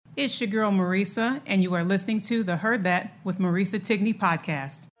It's your girl Marisa, and you are listening to the Heard That with Marisa Tigney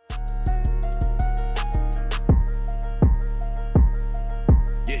podcast.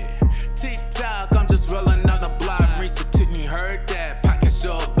 Yeah, TikTok, I'm just rolling on the block. Marisa Tigney, heard that. Podcast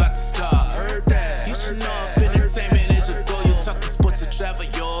show about to start. Heard that. You should know if entertainment is your goal. You talking sports or travel,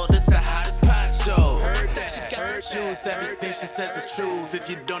 yo. This the hottest pod show. Heard that. She got her shoes, everything she says is truth. If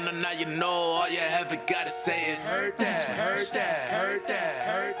you don't know, now you know. All you ever gotta say is heard that, heard that, heard that,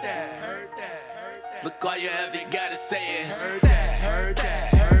 heard that, heard that, heard that. Look, all you ever gotta say is heard that, heard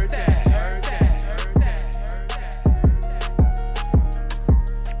that, heard that, heard that, heard that, heard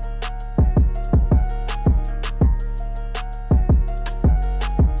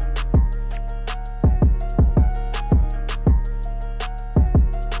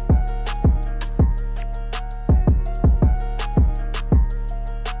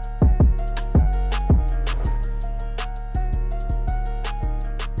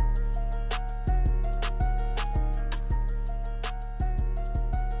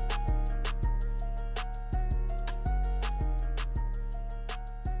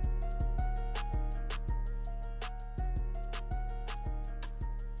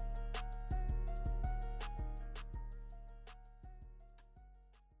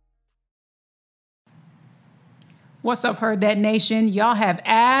What's up, Heard That Nation? Y'all have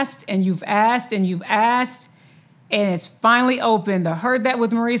asked, and you've asked, and you've asked, and it's finally open. The Heard That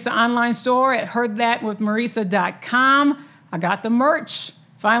with Marisa online store at heardthatwithmarisa.com. I got the merch.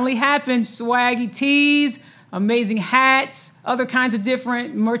 Finally happened. Swaggy tees, amazing hats, other kinds of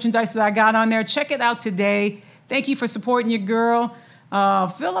different merchandise that I got on there. Check it out today. Thank you for supporting your girl.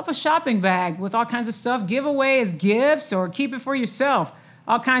 Fill up a shopping bag with all kinds of stuff. Give away as gifts or keep it for yourself.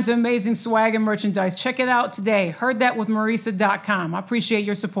 All kinds of amazing swag and merchandise. Check it out today. Heardthatwithmarisa.com. I appreciate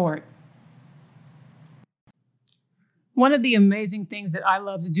your support. One of the amazing things that I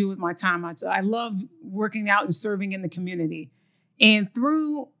love to do with my time, I love working out and serving in the community. And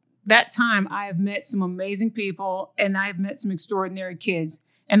through that time, I have met some amazing people and I have met some extraordinary kids.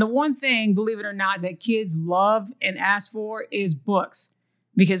 And the one thing, believe it or not, that kids love and ask for is books.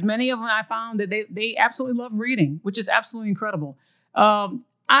 Because many of them I found that they absolutely love reading, which is absolutely incredible. I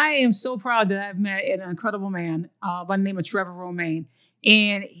am so proud that I've met an incredible man by the name of Trevor Romain.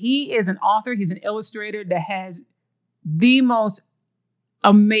 And he is an author. He's an illustrator that has the most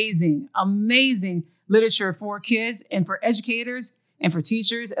amazing literature for kids and for educators and for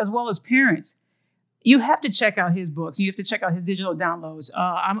teachers, as well as parents. You have to check out his books. You have to check out his digital downloads.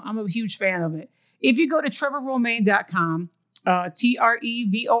 I'm a huge fan of it. If you go to trevorromain.com,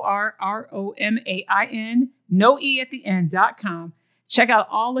 TrevorRomain, no E at the end.com. Check out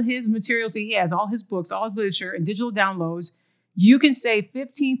all of his materials that he has, all his books, all his literature, and digital downloads. You can save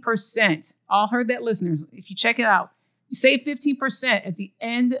 15%. All Heard That listeners, if you check it out, you save 15% at the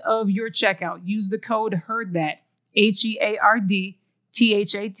end of your checkout. Use the code HEARDTHAT,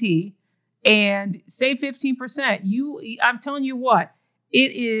 HEARDTHAT, and save 15%. I'm telling you what,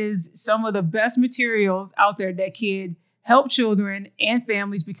 it is some of the best materials out there that could help children and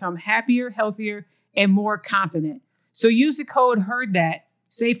families become happier, healthier, and more confident. So use the code HEARDTHAT.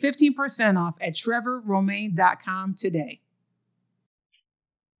 Save 15% off at trevorromain.com today.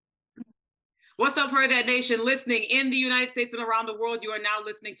 What's up, Heard That Nation? Listening in the United States and around the world, you are now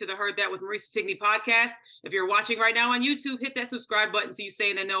listening to the Heard That with Marisa Tigney podcast. If you're watching right now on YouTube, hit that subscribe button so you stay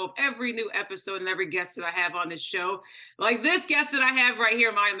in the know of every new episode and every guest that I have on this show. Like this guest that I have right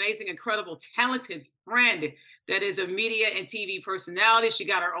here, my amazing, incredible, talented friend that is a media and TV personality. She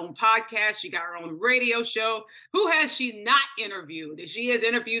got her own podcast. She got her own radio show. Who has she not interviewed? She has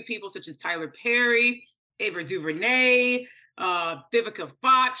interviewed people such as Tyler Perry, Ava DuVernay, Vivica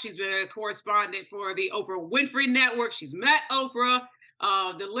Fox. She's been a correspondent for the Oprah Winfrey Network. She's met Oprah.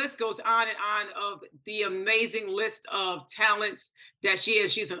 The list goes on and on of the amazing list of talents that she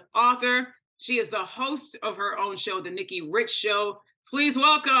is. She's an author. She is the host of her own show, The Nikki Rich Show. Please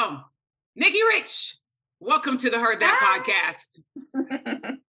welcome Nikki Rich. Welcome to the Heard That podcast.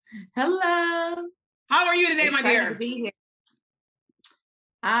 Hello. How are you today, my dear? To be here.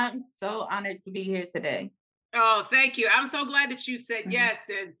 I'm so honored to be here today. Oh, thank you. I'm so glad that you said yes.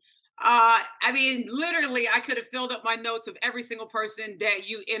 And literally, I could have filled up my notes of every single person that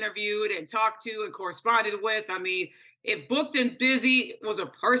you interviewed and talked to and corresponded with. I mean, if booked and busy was a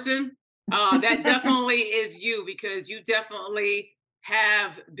person, that definitely is you, because you definitely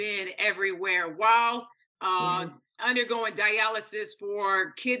have been everywhere while undergoing dialysis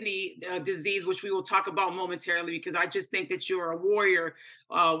for kidney disease, which we will talk about momentarily, because I just think that you're a warrior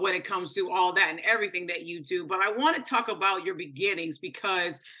when it comes to all that and everything that you do. But I want to talk about your beginnings,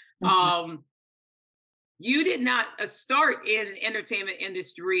 because you did not start in entertainment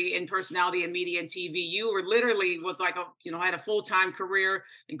industry and personality and media and TV. You were literally was like a, had a full-time career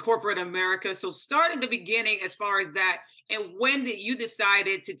in corporate America. So start at the beginning as far as that. And when did you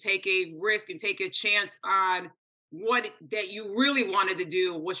decided to take a risk and take a chance on what that you really wanted to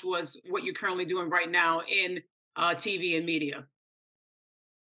do, which was what you're currently doing right now in TV and media?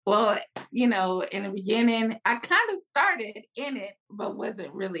 Well, in the beginning, I kind of started in it, but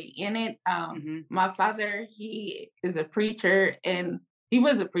wasn't really in it. Hmm. My father, he is a preacher, and he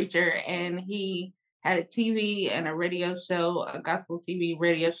was a preacher, and he had a TV and a radio show, a gospel TV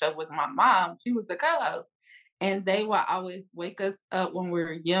radio show with my mom. She was the co-host, and they would always wake us up when we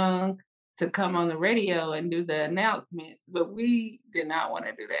were young to come on the radio and do the announcements, but we did not want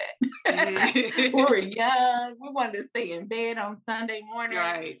to do that. We Hmm. were young. We wanted to stay in bed on Sunday morning,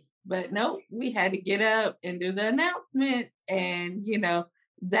 Right. but nope, we had to get up and do the announcements. And,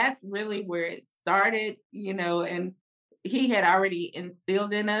 that's really where it started, and he had already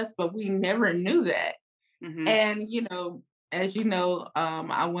instilled in us, but we never knew that. Hmm. And, as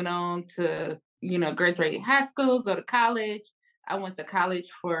I went on to, graduate high school, go to college. I went to college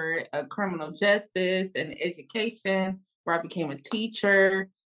for criminal justice and education, where I became a teacher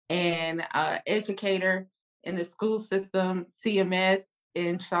and educator in the school system, CMS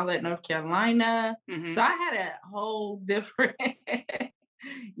in Charlotte, North Carolina. So Hmm. I had a whole different,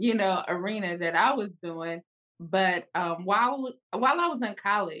 arena that I was doing. But while I was in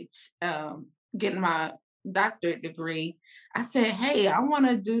college, getting my doctorate degree, I said, "Hey, I want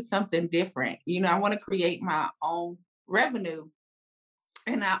to do something different. I want to create my own revenue."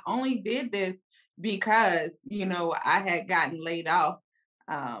 And I only did this because, I had gotten laid off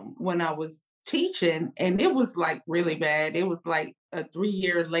when I was teaching, and it was like really bad. It was like a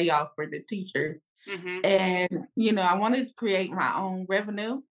 3-year layoff for the teachers. Hmm. And, I wanted to create my own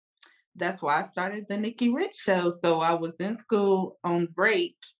revenue. That's why I started the Nikki Rich Show. So I was in school on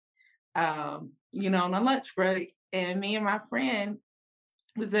break, on a lunch break, and me and my friend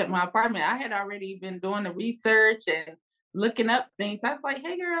was at my apartment. I had already been doing the research and looking up things. I was like,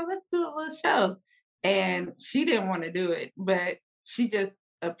 "Hey, girl, let's do a little show." And she didn't want to do it, but she just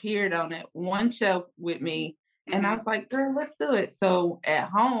appeared on it one show with me. And I Hmm. was like, "Girl, let's do it." So at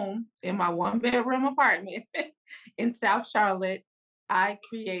home in my 1-bedroom apartment in South Charlotte, I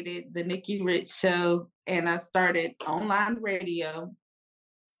created the Nikki Rich Show, and I started online radio.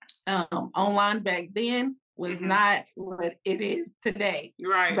 Online back then was Hmm. not what it is today,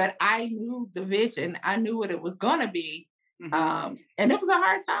 Right. but I knew the vision. I knew what it was going to be. Hmm. And it was a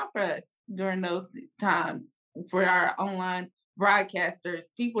hard time for us during those times for our online broadcasters.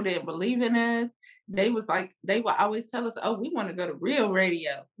 People didn't believe in us. They would always tell us, "Oh, we want to go to real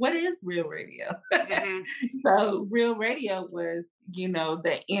radio." What is real radio? Hmm. So real radio was,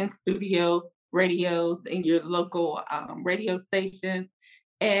 the in studio radios in your local radio station,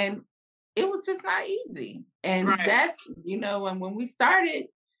 and it was just not easy. And Right. that's, and when we started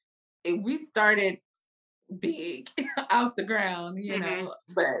big off the ground, Hmm.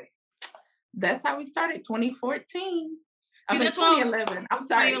 but that's how we started 2014. I See, mean that's why 2011. I'm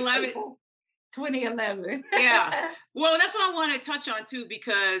sorry, 2011. April 2011. Yeah. Well, that's what I want to touch on too,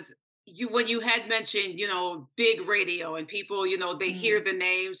 because when you had mentioned, big radio and people, they hear Mhm, the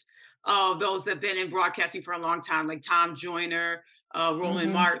names of those that have been in broadcasting for a long time, like Tom Joyner,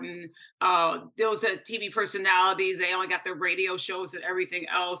 Roland mhm. Martin, those are TV personalities. They only got their radio shows and everything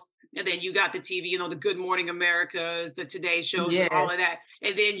else. And then you got the TV, the Good Morning Americas, the Today shows, and all Yes. of that.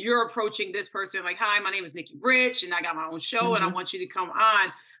 And then you're approaching this person like, "Hi, my name is Nikki Rich, and I got my own show, and I Mhm. want you to come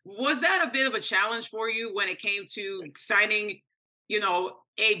on." Was that a bit of a challenge for you when it came to signing,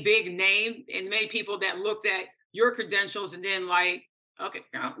 a big name, and many people that looked at your credentials and then like, "Okay,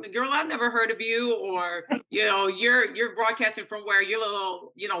 girl, I've never heard of you," or you're broadcasting from where your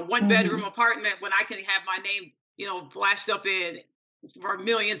little, 1 bedroom Mhm. apartment when I can have my name, flashed up in for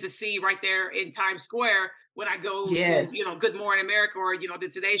millions to see right there in Times Square when I go to, Yes. Good Morning America or, the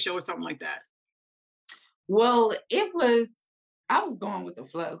Today Show or something like that. Well, I was going with the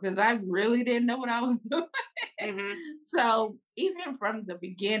flow because I really didn't know what I was doing. Hmm. So even from the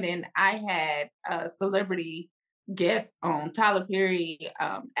beginning, I had celebrity guests on Tyler Perry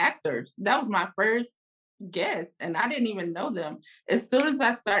actors. That was my first guest, and I didn't even know them. As soon as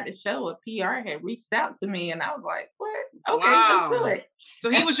I started the show, a PR had reached out to me, and I was like, "What? Okay, let's do Wow. So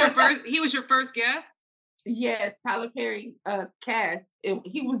it." he was your first guest? Yes, Tyler Perry cast.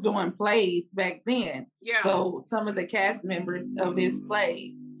 He was doing plays back then, Yeah. so some of the cast members of his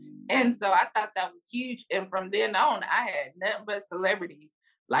plays, and so I thought that was huge. And from then on, I had nothing but celebrities,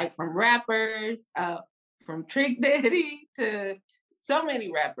 like from rappers, from Trick Daddy to so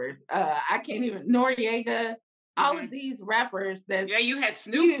many rappers. I can't even Noriega, all Mhm. of these rappers that Yeah, you had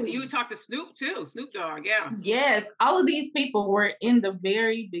Snoop. huge. You talked to Snoop too. Snoop Dogg. Yeah. Yes, all of these people were in the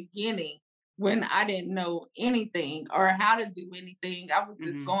very beginning when I didn't know anything or how to do anything. I was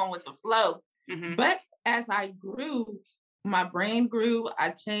just Hmm. going with the flow. Hmm. But as I grew, my brain grew, I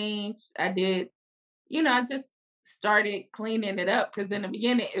changed, I did, I just started cleaning it up because in the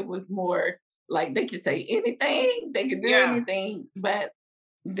beginning it was more like they could say anything, they could do Yeah. anything. But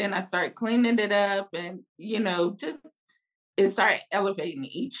then I started cleaning it up and, just it started elevating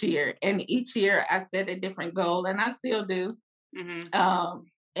each year. And each year I set a different goal and I still do. Hmm. Um,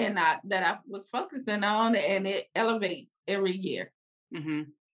 and that I was focusing on and it elevates every year. Hmm.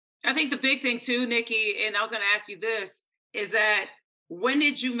 I think the big thing too, Nikki, and I was going to ask you this, is that when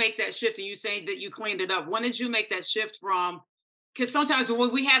did you make that shift? And you saying that you cleaned it up. When did you make that shift from? Because sometimes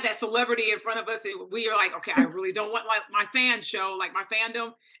when we have that celebrity in front of us, we are like, okay, I really don't want like my fan show, like my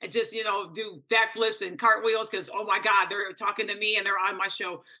fandom, and just do backflips and cartwheels because oh my God, they're talking to me and they're on my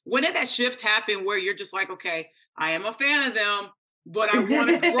show. When did that shift happen where you're just like, okay, I am a fan of them, but I want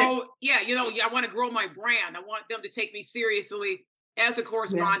to grow. Yeah, I want to grow my brand. I want them to take me seriously as a Yeah.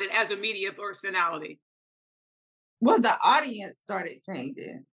 correspondent, as a media personality. Well, the audience started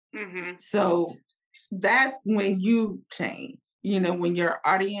changing. Hmm. So that's when you change, when your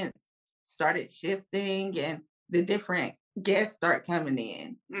audience started shifting and the different guests start coming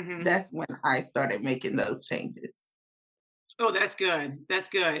in. Hmm. That's when I started making those changes. Oh, that's good. That's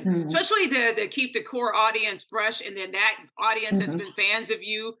good. Mhm, Especially the keep the core audience fresh, and then that audience has mhm. been fans of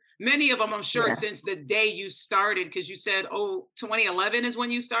you. Many of them, I'm sure, Yeah. since the day you started, because you said, oh, 2011 is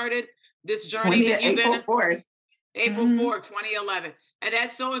when you started this journey 20 that you've been April in. 4th. April Mhm, 4th, 2011. And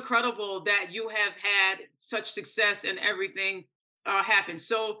that's so incredible that you have had such success and everything happen.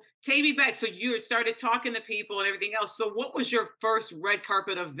 So take me back. So you started talking to people and everything else. So what was your first red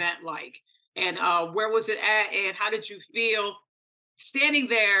carpet event like? And where was it at? And how did you feel standing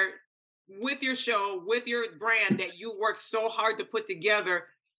there with your show, with your brand that you worked so hard to put together?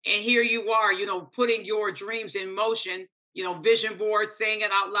 And here you are, putting your dreams in motion, vision board, saying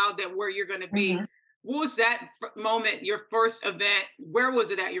it out loud that where you're going to be. mhm. What was that moment, your first event? Where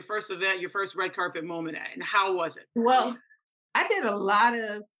was it at? Your first event, your first red carpet moment at, and how was it? Well, I did a lot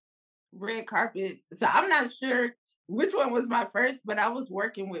of red carpets, so I'm not sure which one was my first, but I was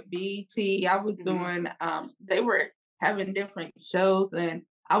working with BET. I was Hmm. doing, they were having different shows, and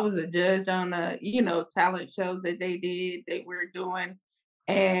I was a judge on talent shows that they were doing.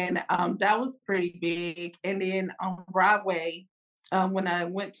 And that was pretty big. And then on Broadway, when I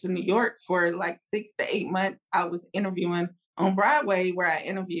went to New York for like 6 to 8 months, I was interviewing on Broadway where I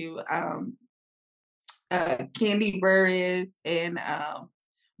interview Candy Burris and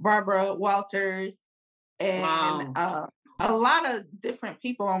Barbara Walters and Wow. a lot of different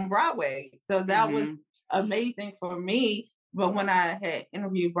people on Broadway. So that was Hmm. amazing for me. But when I had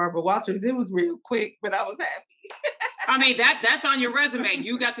interviewed Barbara Walters, it was real quick, but I was happy. I mean, that's on your resume.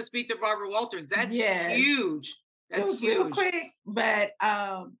 You got to speak to Barbara Walters. That's Yes, huge. it That's was real huge. quick, but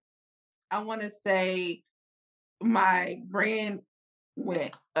I want to say my brand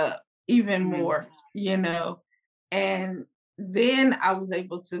went up even Hmm. more, and then I was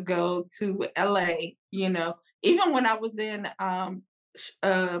able to go to LA, even when I was in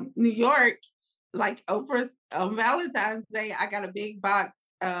New York, like over on Valentine's Day, I got a big box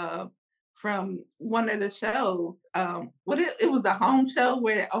from one of the shows. It was a home show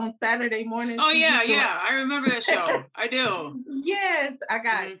where on Saturday mornings Oh you yeah, used to yeah. I remember that show. I do. Yes,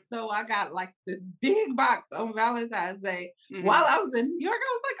 Hmm. I got like this big box on Valentine's Day. While Hmm. I was in New York,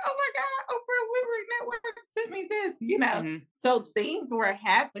 I was like, oh my God, Oprah Winfrey Network sent me this. Hmm. So things were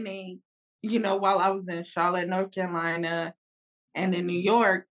happening, while I was in Charlotte, North Carolina and in New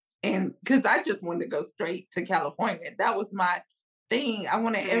York. And because I just wanted to go straight to California. That was my thing. Hmm.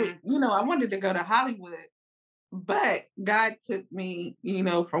 I wanted to go to Hollywood. But God took me,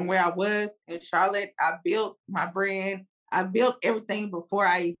 from where I was in Charlotte. I built my brand. I built everything before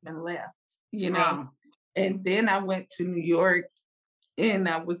I even left, you know. Wow. And then I went to New York and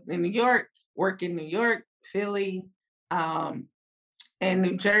I was in New York, working New York, Philly, um, and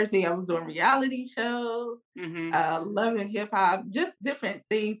New Jersey. I was doing reality shows, Hmm. loving hip hop, just different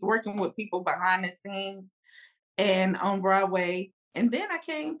things, working with people behind the scenes and on Broadway. And then I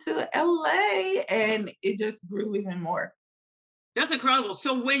came to LA and it just grew even more. That's incredible.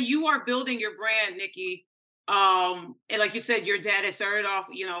 So when you are building your brand, Nikki, and like you said, your dad had started off,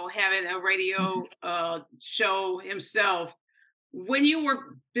 having a Mhm. radio show himself. When you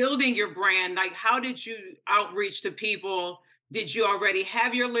were building your brand, like how did you outreach to people? Did you already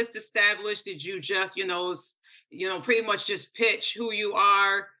have your list established? Did you just, pretty much just pitch who you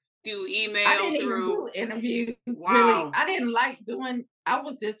are, do I email didn't even through. do interviews really. Wow. I didn't like doing, I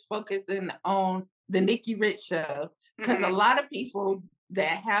was just focusing on the Nikki Rich show because a Hmm. lot of people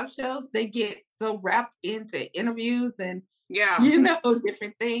that have shows, they get so wrapped into interviews and, Yeah.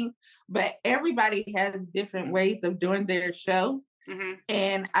 different things. But everybody has different ways of doing their show. Hmm.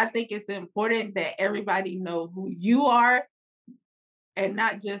 And I think it's important that everybody know who you are and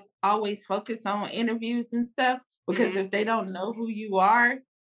not just always focus on interviews and stuff. Because Hmm. if they don't know who you are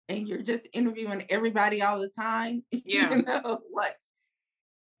and you're just interviewing everybody all the time, Yeah. like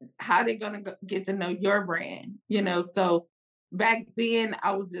how they gonna get to know your brand, So back then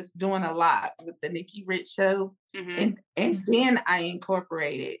I was just doing a lot with the Nikki Rich show. Hmm. And then I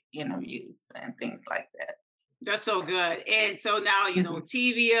incorporated interviews and things like that. That's so good. And so now, Mhm.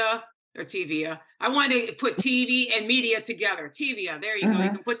 Tevia or Tevia. I wanted to put TV and media together. Tevia, there you go. You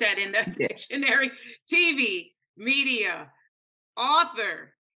Mhm. can put that in the Yeah. dictionary. TV, media,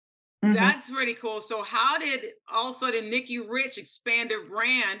 author. Mhm. That's pretty cool. So how did all of a sudden Nikki Rich expand her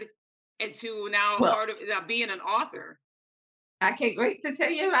brand into now a Well, part of being an author? I can't wait to tell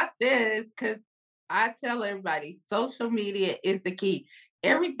you about this because I tell everybody social media is the key.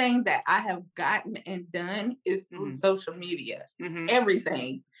 Everything that I have gotten and done is through Hmm. social media. Hmm.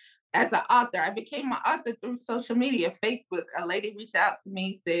 Everything. As an author, I became an author through social media. Facebook, a lady reached out to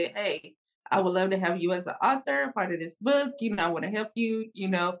me, said, "Hey, I would love to have you as an author, part of this book. I want to help you. You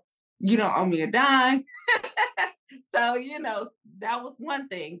don't owe me a dime." So, that was one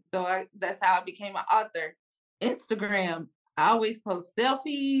thing. So that's how I became an author. Instagram, I always post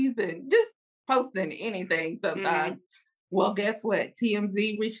selfies and just posting anything Hmm. sometimes. Well, guess what?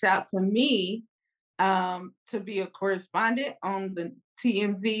 TMZ reached out to me to be a correspondent on the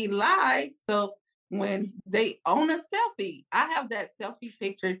TMZ Live. So when they own a selfie, I have that selfie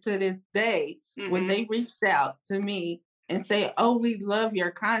picture to this day when Hmm. they reached out to me and say, "Oh, we love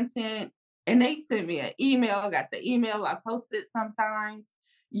your content." And they sent me an email. I got the email. I posted sometimes,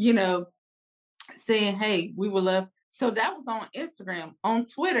 you know, saying, "Hey, we would love." So that was on Instagram. On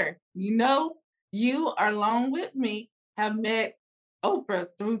Twitter, you are along with me have met Oprah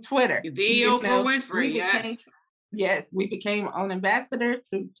through Twitter. The Oprah We Winfrey, became yes. yes, we became on ambassadors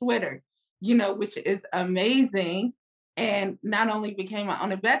through Twitter. Which is amazing. And not only became an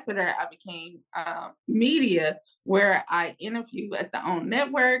on ambassador, I became media where I interview at the OWN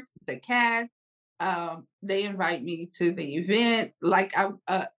network, the cast. They invite me to the events. Like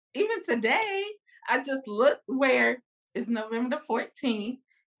even today, I just looked where it's November the 14th,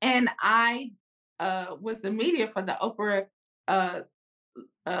 and I was the media for the Oprah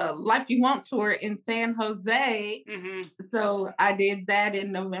uh, Life You Want tour in San Jose. Hmm. So I did that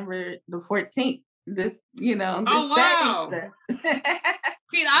in November the 14th. This Oh day. wow. So,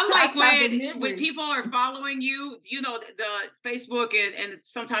 See, I so I like have the when memory. people are following you, the Facebook and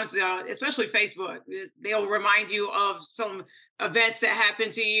sometimes, especially Facebook, they'll remind you of some events that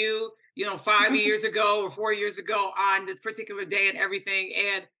happened to you, 5 years ago or 4 years ago on the particular day and everything.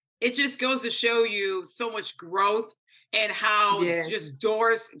 And it just goes to show you so much growth and how Yes. just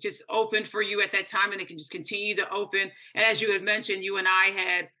doors just opened for you at that time and it can just continue to open. And as you had mentioned, you and I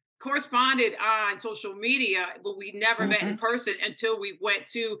had corresponded on social media, but we never met in Mhm. person until we went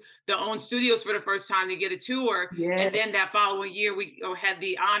to the OWN studios for the first time to get a tour. And Yes. then that following year, we had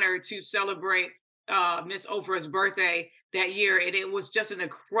the honor to celebrate Miss Oprah's birthday that year. And it was just an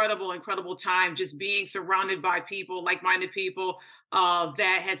incredible, incredible time just being surrounded by people, like minded people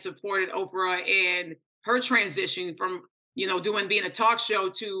that had supported Oprah and her transition from being a talk show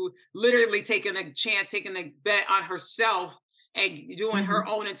to literally taking a chance, taking a bet on herself and doing her Mhm.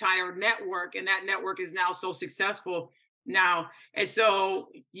 own entire network. And that network is now so successful now. And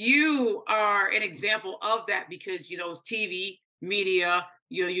so you are an example of that because, TV, media,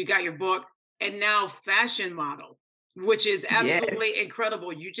 you got your book, and now fashion model, which is Yes. absolutely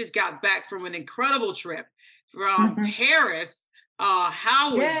incredible. You just got back from an incredible trip from Mhm. Paris.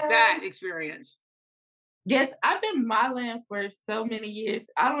 How was Yes. that experience? Yes. I've been modeling for so many years.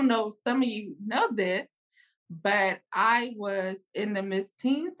 I don't know if some of you know this, but I was in the Miss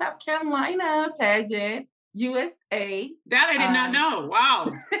Teen South Carolina pageant, USA. That I did not Um, know. Wow.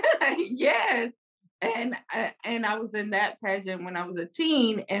 yes, and I was in that pageant when I was a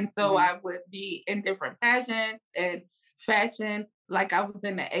teen, and so Mhm. I would be in different pageants and fashion. Like I was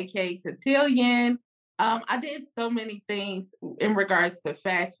in the AK Cotillion. I did so many things in regards to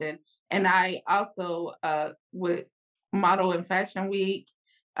fashion, and I also would model in Fashion Week.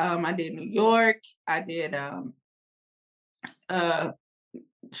 I did New York. I did uh,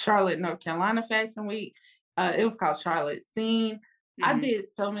 Charlotte, North Carolina Fashion Week. It was called Charlotte Scene. I did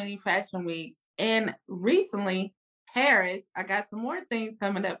so many fashion weeks. And recently, Paris, I got some more things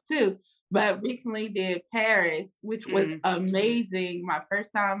coming up too, but recently did Paris, which was amazing. My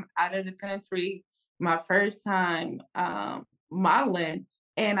first time out of the country, my first time modeling,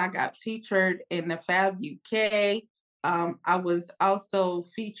 and I got featured in the Fab UK. I was also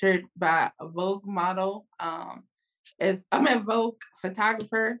featured by a Vogue model. I'm a Vogue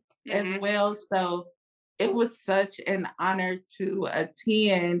photographer as well. So it was such an honor to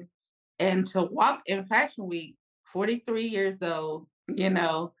attend and to walk in Fashion Week, 43 years old, and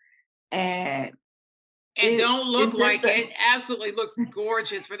And don't look like just it. Absolutely looks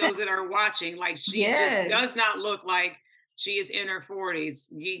gorgeous for those that are watching. Like she just yes, does not look like she is in her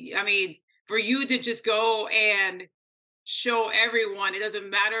 40s. I mean, for you to just go and show everyone, it doesn't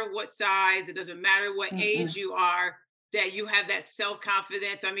matter what size, it doesn't matter what age you are, that you have that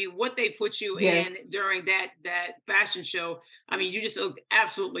self-confidence. I mean, what they put you yes. in during that fashion show, I mean, you just look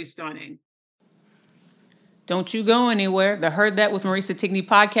absolutely stunning. Don't you go anywhere. The Heard That with Marisa Tigney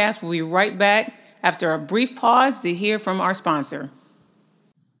podcast will be right back after a brief pause to hear from our sponsor.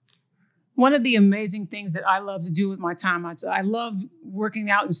 One of the amazing things that I love to do with my time, I love working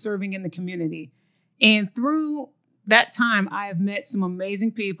out and serving in the community. And through that time, I have met some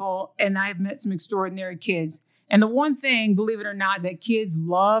amazing people and I have met some extraordinary kids. And the one thing, believe it or not, that kids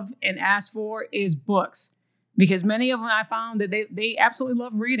love and ask for is books. Because many of them, I found that they absolutely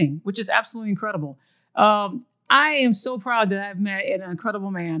love reading, which is absolutely incredible. I am so proud that I've met an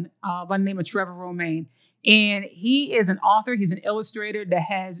incredible man by the name of Trevor Romaine. And he is an author. He's an illustrator that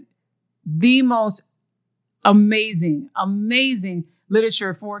has the most amazing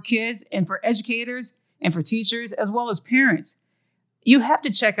literature for kids and for educators and for teachers, as well as parents. You have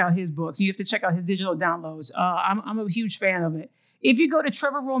to check out his books. You have to check out his digital downloads. I'm a huge fan of it. If you go to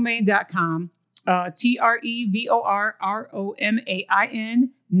trevorromaine.com, TrevorRomain,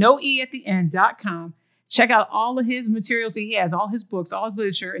 no E at the end.com, check out all of his materials that he has, all his books, all his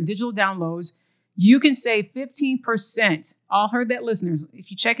literature and digital downloads. You can save 15%. All Heard That listeners,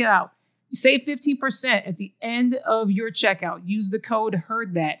 if you check it out, you save 15% at the end of your checkout. Use the code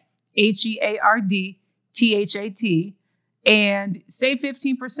Heard That, HEARDTHAT, and save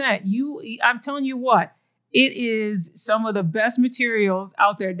 15%. I'm telling you what, it is some of the best materials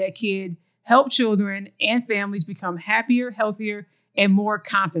out there that can help children and families become happier, healthier, and more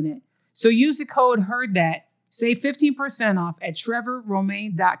confident. So use the code Heard That, save 15% off at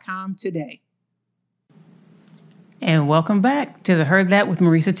trevorromaine.com today. And welcome back to the Heard That with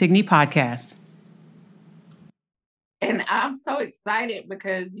Marisa Tigney podcast. And I'm so excited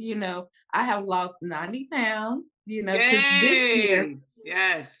because, I have lost 90 pounds, because this year,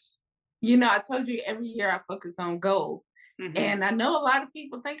 yes. I told you every year I focus on goals. And I know a lot of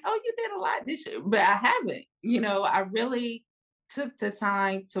people think, oh, you did a lot this year, but I haven't. I really took the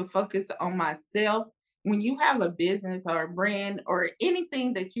time to focus on myself. When you have a business or a brand or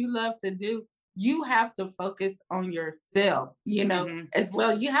anything that you love to do, you have to focus on yourself, as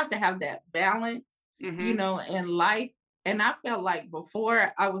well. You have to have that balance, in life. And I felt like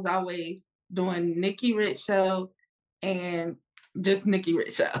before I was always doing Nikki Rich Show and just Nikki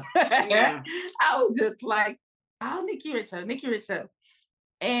Rich Show. Yeah. I was just like, oh, Nikki Rich Show.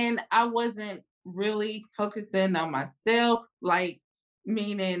 And I wasn't really focusing on myself, like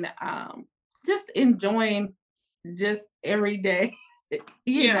meaning just enjoying just every day.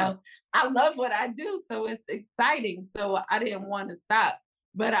 I love what I do, so it's exciting. So I didn't want to stop.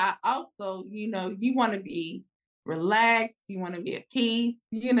 But I also, you want to be relaxed, you want to be at peace,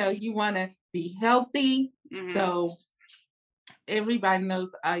 you want to be healthy. So everybody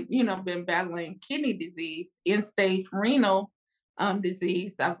knows I, been battling kidney disease, end-stage renal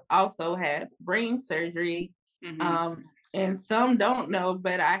disease. I've also had brain surgery. And some don't know,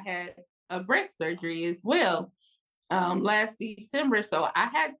 but I had a breast surgery as well last December. So I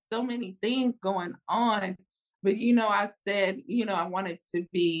had so many things going on. But, I said, I wanted to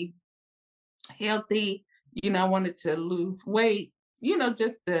be healthy. I wanted to lose weight,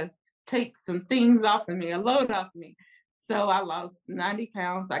 just to take some things off of me, a load off me. So I lost 90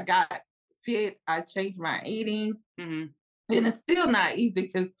 pounds. I got fit. I changed my eating. And it's still not easy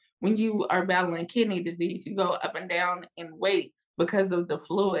because when you are battling kidney disease, you go up and down in weight because of the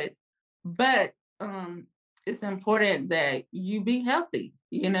fluid. But it's important that you be healthy,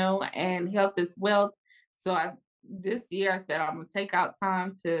 and health is wealth. So this year I said, I'm going to take out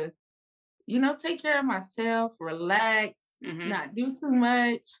time to, take care of myself, relax, not do too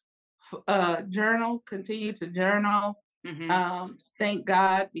much, journal, continue to journal. Thank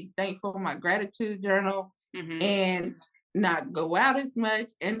God, be thankful, my gratitude journal, and not go out as much.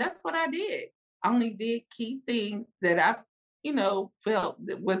 And that's what I did. I only did key things that I felt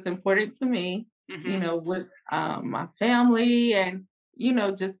that was important to me, Hmm. with my family and,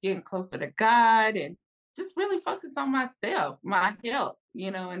 just getting closer to God and just really focus on myself, my health,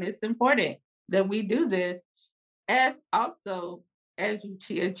 and it's important that we do this as also as you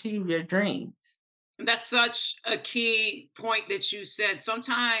achieve your dreams. That's such a key point that you said.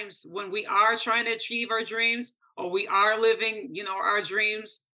 Sometimes when we are trying to achieve our dreams or we are living, our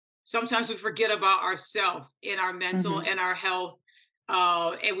dreams, sometimes we forget about ourselves and our mental Mhm, and our health.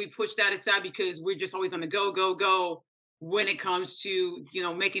 And we push that aside because we're just always on the go, go, go when it comes to,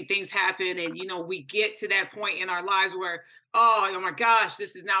 making things happen. And, we get to that point in our lives where, oh my gosh,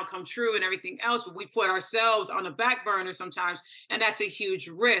 this has now come true and everything else. But we put ourselves on the back burner sometimes. And that's a huge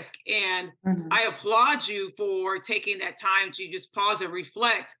risk. And mhm. I applaud you for taking that time to just pause and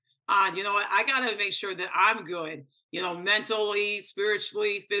reflect on, what, I got to make sure that I'm good, mentally,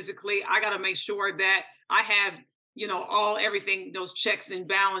 spiritually, physically. I got to make sure that I have, everything, those checks and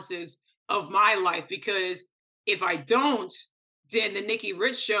balances of my life. Because if I don't, then the Nikki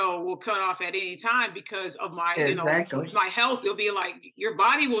Rich show will cut off at any time because of my, Exactly. my health. It'll be like your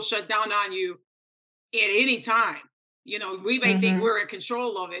body will shut down on you at any time. We may think Mhm. we're in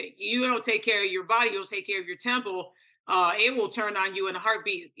control of it. You don't take care of your body, you'll take care of your temple. It will turn on you in a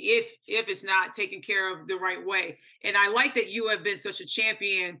heartbeat if it's not taken care of the right way. And I like that you have been such a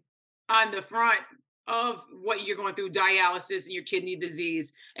champion on the front of what you're going through, dialysis and your kidney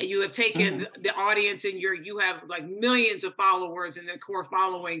disease, and you have taken Mhm. the audience and you have like millions of followers and the core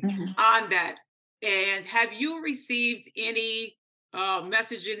following Mhm. on that. And have you received any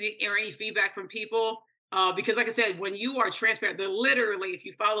messaging or any feedback from people? Because, like I said, when you are transparent, literally, if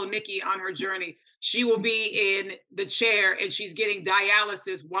you follow Nikki on her journey, she will be in the chair and she's getting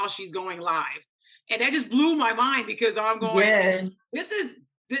dialysis while she's going live. And that just blew my mind because I'm going, Yes. this is,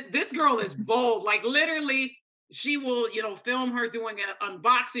 this girl is bold. Like, literally, she will, film her doing an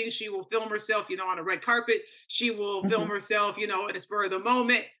unboxing. She will film herself, on a red carpet. She will film Mhm. herself, at a spur of the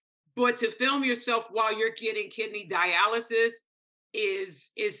moment. But to film yourself while you're getting kidney dialysis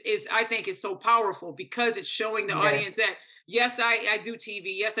is I think is so powerful because it's showing the Yes. audience that yes, I do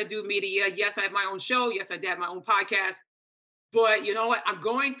TV, yes, I do media, yes, I have my own show, yes, I have my own podcast. But you know what? I'm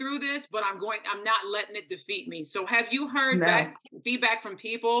going through this, but I'm not letting it defeat me. So have you heard No. back feedback from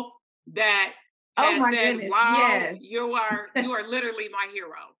people that Oh has my said, goodness. wow, Yes. you are literally my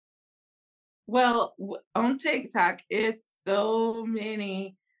hero? Well, on TikTok, it's so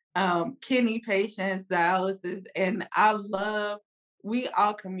many kidney patients, dialysis, and we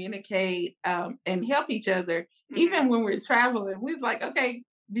all communicate and help each other. Hmm. Even when we're traveling, we're like, okay,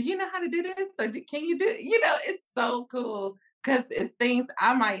 do you know how to do this? Or can you do it? It's so cool because it's things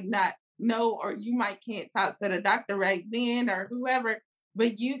I might not know, or you might can't talk to the doctor right then or whoever,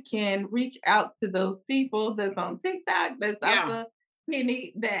 but you can reach out to those people that's on TikTok, that's Yeah. also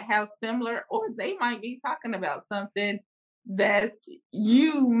many that have similar, or they might be talking about something that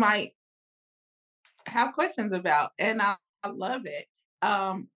you might have questions about. And I love it.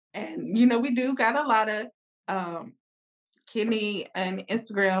 And we do got a lot of um kidney and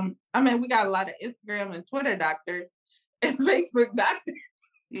Instagram. I mean, we got a lot of Instagram and Twitter doctors and Facebook doctors,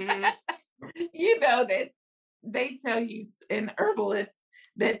 Hmm. that they tell you, and herbalists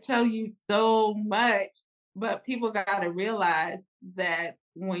that tell you so much. But people gotta realize that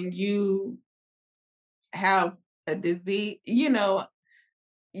when you have a disease,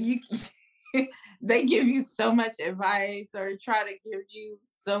 you they give you so much advice or try to give you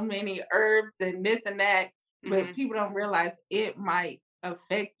so many herbs and this and that, but Hmm. people don't realize it might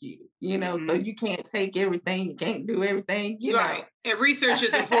affect you, so Hmm. you can't take everything, you can't do everything. Right. And research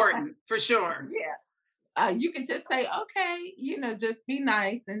is important for sure. Yeah. You can just say, okay, just be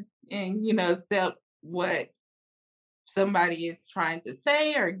nice and accept what somebody is trying to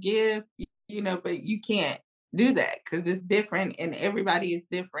say or give, but you can't do that because it's different and everybody is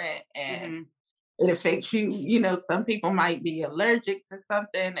different and Hmm. it affects you. Some people might be allergic to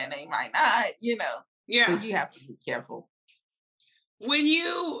something and they might not. So Yeah. you have to be careful. When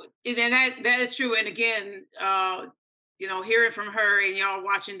you and then that is true. And again, hearing from her and y'all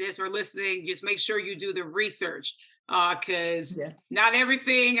watching this or listening, just make sure you do the research. Because Yeah. not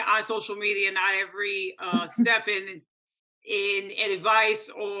everything on social media, not every step in advice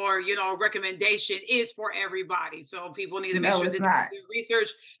or recommendation is for everybody. So people need to make No, sure it's that not. they do research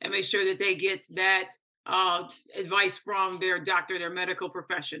and make sure that they get that advice from their doctor, their medical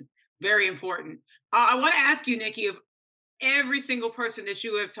profession. Very important. I want to ask you, Nikki, if every single person that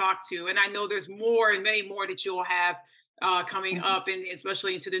you have talked to, and I know there's more and many more that you'll have coming Mhm. up, and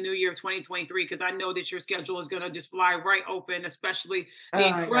especially into the new year of 2023, because I know that your schedule is going to just fly right open, especially the Oh my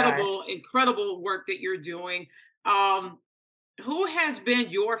gosh. incredible, incredible work that you're doing. Um, Who has been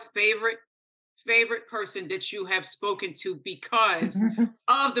your favorite person that you have spoken to because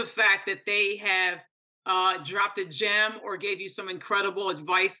of the fact that they have dropped a gem or gave you some incredible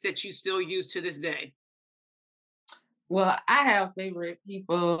advice that you still use to this day? Well, I have favorite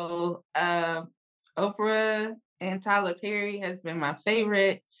people. Oprah and Tyler Perry has been my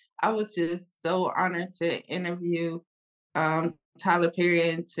favorite. I was just so honored to interview Tyler Perry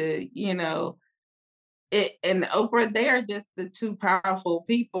and to, it and Oprah, they are just the two powerful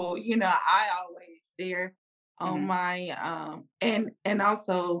people. I always share on Mhm. my and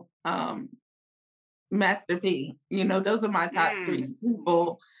also Master P. Those are my top Mm, three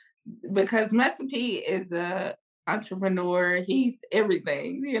people because Master P is a entrepreneur. He's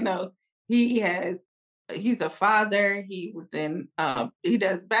everything. He has he's a father. He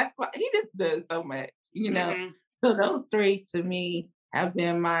does basketball. He just does so much. mhm, So those three to me have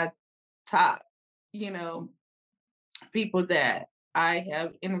been my top, you know, people that I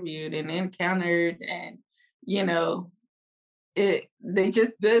have interviewed and encountered, and you know, they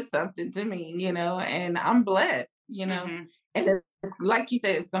just did something to me, and I'm blessed. mhm. And it's like you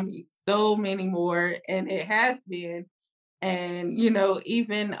said, it's gonna be so many more, and it has been. And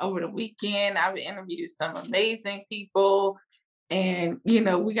even over the weekend, I've interviewed some amazing people, and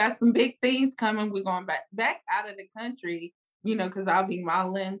we got some big things coming. We're going back out of the country, because I'll be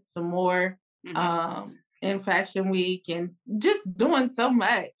modeling some more Mhm. in Fashion Week and just doing so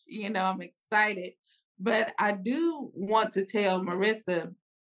much. I'm excited, but I do want to tell Marissa,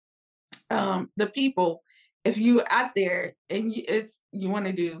 the people, if you out there and you want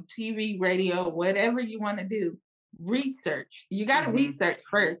to do TV, radio, whatever you want to do, research. You got to Mhm. research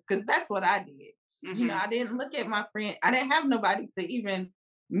first because that's what I did. Mhm. I didn't look at my friend. I didn't have nobody to even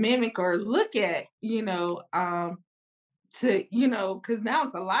mimic or look at. Because now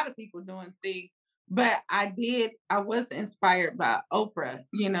it's a lot of people doing things. But I was inspired by Oprah,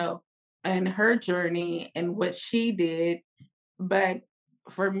 and her journey and what she did. But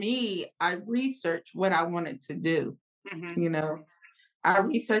for me, I researched what I wanted to do. Mhm. You know, I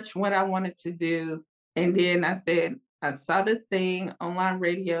researched what I wanted to do. And then I said, I saw this thing online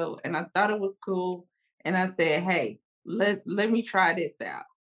radio and I thought it was cool. And I said, hey, let me try this out.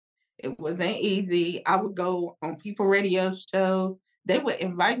 It wasn't easy. I would go on people radio shows. They would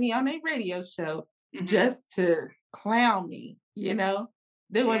invite me on a radio show Mhm. just to clown me. They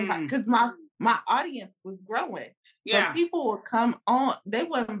would invite Mm. because my audience was growing. So Yeah. people would come on, they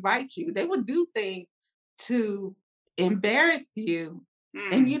would invite you. They would do things to embarrass you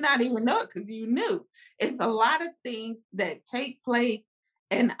and Mm. you not even know it because you knew. It's a lot of things that take place.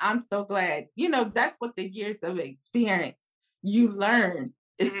 And I'm so glad. That's what the years of experience you learn.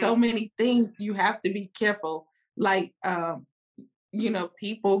 It's so Mhm. many things you have to be careful. Like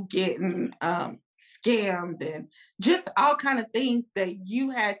people getting scammed and just all kind of things that you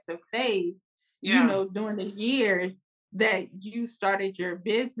had to face, Yeah. during the years that you started your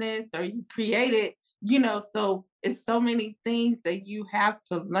business or you created. So it's so many things that you have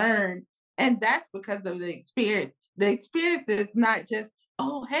to learn. And that's because of the experience. The experience is not just,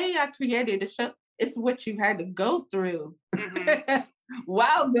 oh, hey, I created a show. It's what you had to go through Mhm.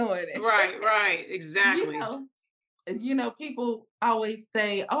 while doing it. Right, right. you Exactly. know, people always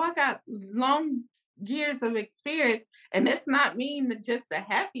say, "Oh, I got long years of experience," and that's not mean just the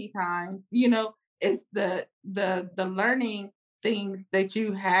happy times. It's the learning things that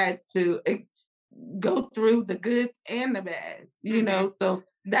you had to go through, the goods and the bads. Mhm. So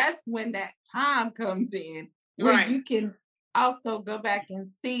that's when that time comes in where Right. you can also go back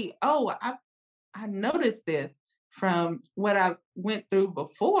and see, oh, I noticed this from what I went through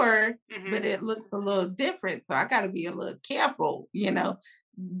before, but Mhm. it looks a little different. So I got to be a little careful.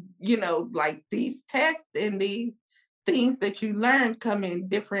 Like these tests and these things that you learn come in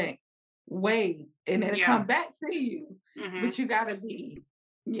different ways and it'll Yeah. come back to you. Mhm. But you got to be,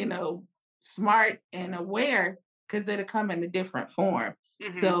 you know, smart and aware because it'll come in a different form.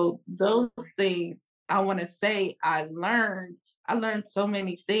 Mhm. So those things I want to say I learned so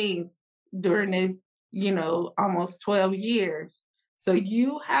many things during this, almost 12 years. So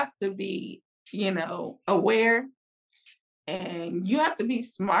you have to be, aware and you have to be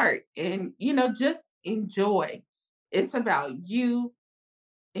smart and, just enjoy. It's about you.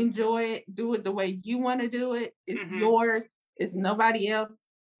 Enjoy it. Do it the way you want to do it. It's Mhm. yours. It's nobody else.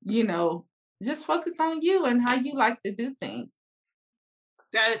 You know, just focus on you and how you like to do things.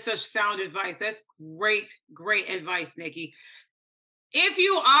 That is such sound advice. That's great, great advice, Nikki. If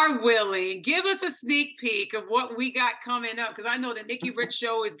you are willing, give us a sneak peek of what we got coming up. Because I know the Nikki Rich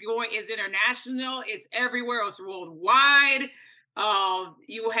show is international. It's everywhere. It's worldwide.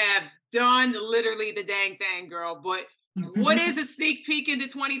 You have done literally the dang thing, girl. But What is a sneak peek into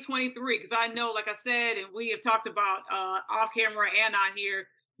 2023? Because I know, like I said, and we have talked about off camera and on here,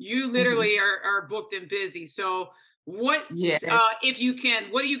 you literally are booked and busy. So what, Yes. if you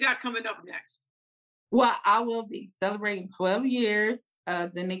can, what do you got coming up next? Well, I will be celebrating 12 years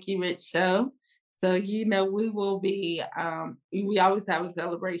of the Nikki Rich Show. So, we will be, we always have a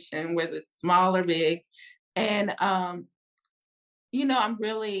celebration, whether it's small or big. And, I'm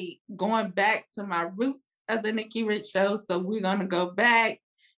really going back to my roots of the Nikki Rich Show. So we're going to go back,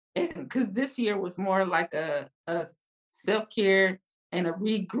 and because this year was more like a self-care and a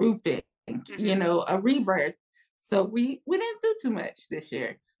regrouping, a rebirth. So we didn't do too much this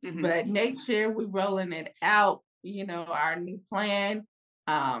year. But next year we're rolling it out, our new plan,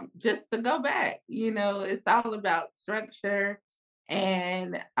 just to go back. It's all about structure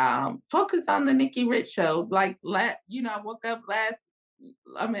and focus on the Nikki Rich Show. Like, I woke up last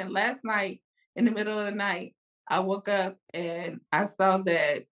night in the middle of the night, I woke up and I saw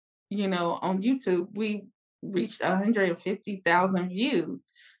that, on YouTube, we reached 150,000 views.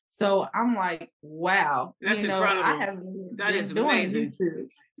 So I'm like, wow, that's incredible. I haven't that is doing amazing. YouTube.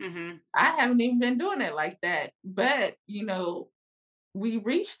 I haven't even been doing it like that, but we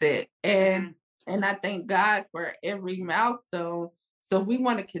reached it, and I thank God for every milestone. So we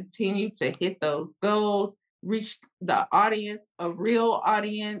want to continue to hit those goals, reach the audience, a real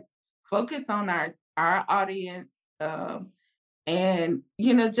audience, focus on our audience, and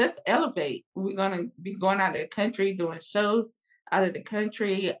just elevate. We're gonna be going out of the country, doing shows out of the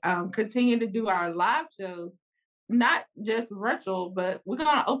country, continue to do our live shows. Not just virtual, but we're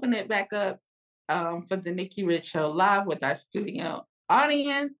going to open it back up for the Nikki Rich Show live with our studio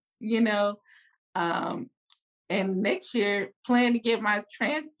audience, and next year plan to get my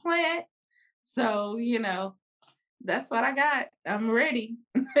transplant. So, that's what I got. I'm ready.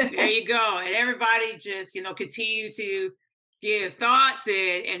 There you go. And everybody just, continue to give thoughts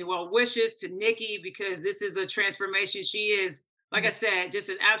and well wishes to Nikki, because this is a transformation. She is, like I said, just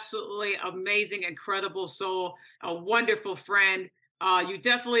an absolutely amazing, incredible soul, a wonderful friend. You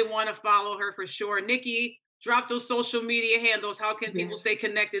definitely want to follow her for sure. Nikki, drop those social media handles. How can people stay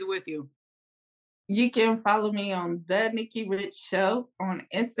connected with you? You can follow me on The Nikki Rich Show on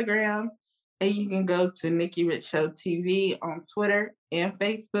Instagram, and you can go to Nikki Rich Show TV on Twitter and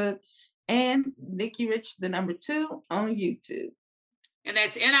Facebook, and Nikki Rich, the number 2, on YouTube. And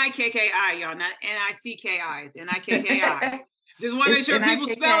that's Nikki, y'all, not Nicki. It's Nikki. Just want to make sure people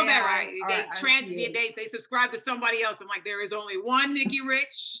spell that right. They subscribe to somebody else. I'm like, there is only one Nikki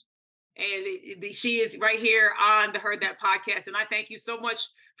Rich, and she is right here on the Heard That podcast. And I thank you so much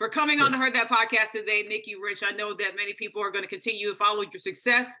for coming on the Heard That podcast today, Nikki Rich. I know that many people are going to continue to follow your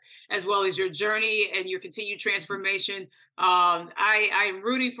success as well as your journey and your continued transformation. I am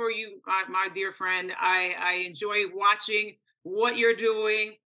rooting for you, my dear friend. I enjoy watching what you're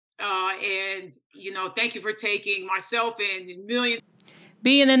doing. And, thank you for taking myself and millions.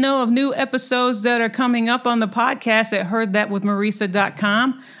 Be in the know of new episodes that are coming up on the podcast at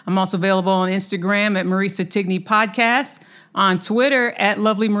heardthatwithmarisa.com. I'm also available on Instagram at Marisa Tigney Podcast, on Twitter at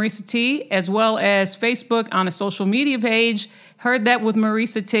Lovely Marisa T, as well as Facebook on a social media page, Heard That with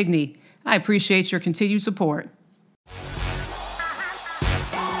Marisa Tigney. I appreciate your continued support.